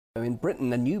In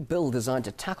Britain, a new bill designed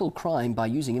to tackle crime by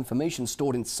using information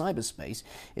stored in cyberspace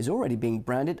is already being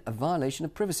branded a violation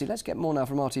of privacy. Let's get more now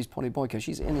from RT's Polly Boyko.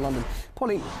 She's in London.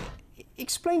 Polly,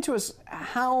 explain to us,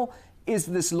 how is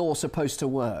this law supposed to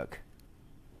work?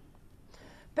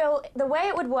 Bill, the way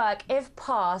it would work, if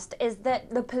passed, is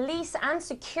that the police and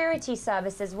security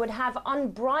services would have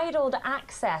unbridled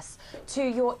access to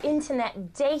your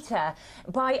internet data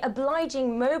by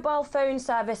obliging mobile phone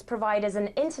service providers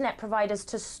and internet providers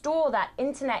to store that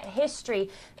internet history,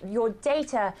 your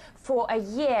data, for a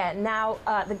year. Now,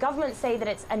 the government say that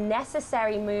it's a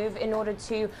necessary move in order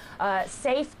to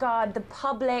safeguard the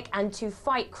public and to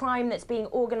fight crime that's being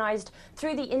organised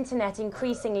through the internet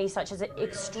increasingly, such as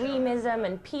extremism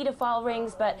and pedophile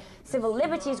rings, but civil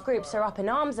liberties groups are up in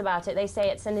arms about it. They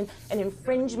say it's an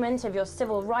infringement of your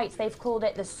civil rights. They've called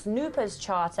it the Snoopers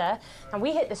Charter. And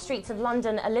we hit the streets of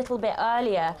London a little bit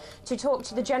earlier to talk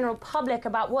to the general public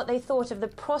about what they thought of the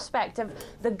prospect of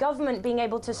the government being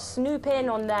able to snoop in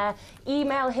on their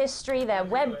email history, their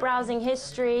web browsing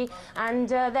history, and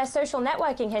their social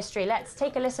networking history. Let's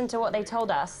take a listen to what they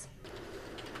told us.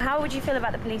 How would you feel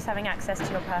about the police having access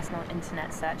to your personal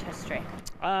internet search history?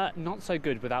 Not so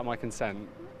good without my consent.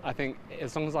 I think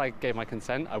as long as I gave my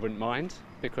consent, I wouldn't mind,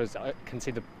 because I can see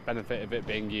the benefit of it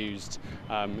being used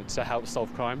to help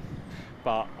solve crime.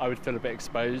 But I would feel a bit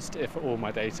exposed if all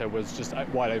my data was just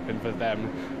wide open for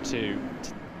them to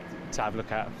have a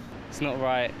look at. It's not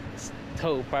right. It's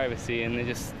total privacy, and they're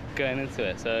just going into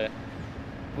it, so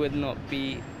would not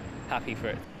be happy for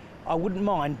it. I wouldn't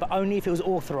mind, but only if it was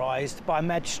authorised by a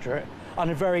magistrate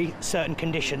under very certain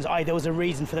conditions, i.e. there was a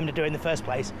reason for them to do it in the first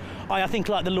place. I think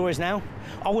like the law is now,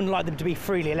 I wouldn't like them to be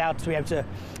freely allowed to be able to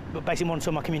basically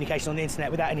monitor my communication on the internet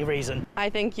without any reason. I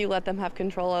think you let them have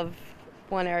control of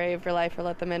one area of your life, or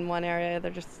let them in one area.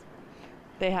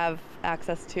 They have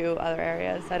access to other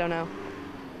areas. I don't know.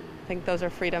 I think those are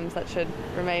freedoms that should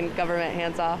remain government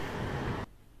hands-off.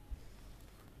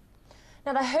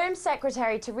 Now, the Home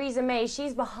Secretary, Theresa May,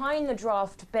 she's behind the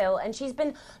draft bill, and she's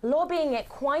been lobbying it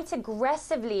quite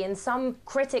aggressively, and some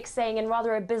critics saying in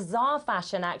rather a bizarre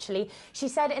fashion, actually. She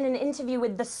said in an interview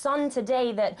with The Sun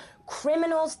today that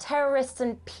criminals, terrorists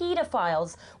and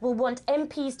paedophiles will want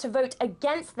MPs to vote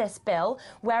against this bill,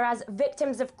 whereas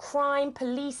victims of crime,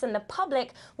 police and the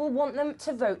public will want them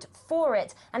to vote for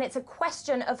it. And it's a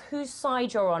question of whose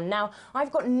side you're on. Now,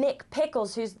 I've got Nick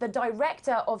Pickles, who's the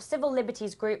director of civil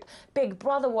liberties group Big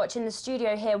Brother Watch, in the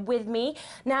studio here with me.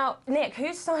 Now, Nick,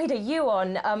 whose side are you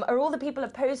on? Are all the people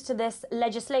opposed to this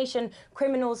legislation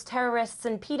criminals, terrorists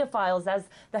and paedophiles, as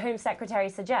the Home Secretary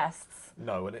suggests?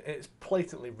 No, and it's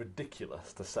blatantly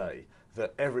ridiculous to say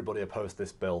that everybody opposed to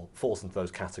this bill falls into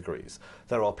those categories.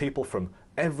 There are people from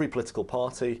every political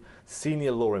party,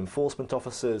 senior law enforcement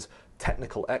officers,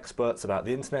 technical experts about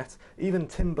the internet, even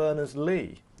Tim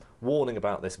Berners-Lee warning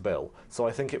about this bill. So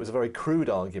I think it was a very crude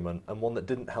argument, and one that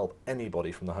didn't help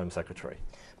anybody from the Home Secretary.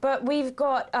 But we've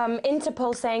got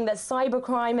Interpol saying that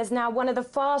cybercrime is now one of the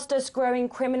fastest growing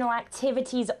criminal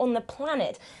activities on the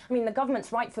planet. I mean, the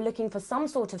government's right for looking for some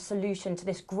sort of solution to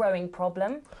this growing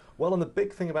problem. Well, and the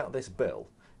big thing about this bill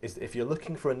is that if you're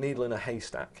looking for a needle in a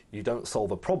haystack, you don't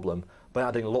solve a problem by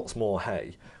adding lots more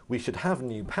hay. We should have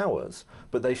new powers,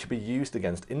 but they should be used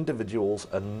against individuals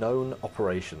and known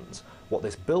operations. What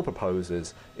this bill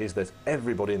proposes is that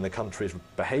everybody in the country's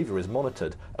behaviour is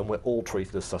monitored, and we're all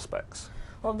treated as suspects.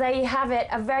 Well, there you have it,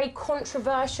 a very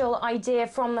controversial idea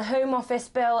from the Home Office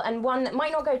bill, and one that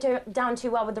might not go down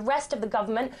too well with the rest of the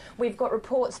government. We've got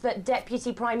reports that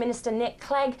Deputy Prime Minister Nick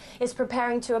Clegg is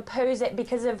preparing to oppose it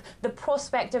because of the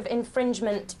prospect of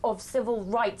infringement of civil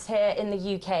rights here in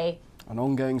the UK. An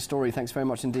ongoing story. Thanks very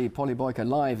much indeed. Polly Boyko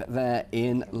live there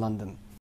in London.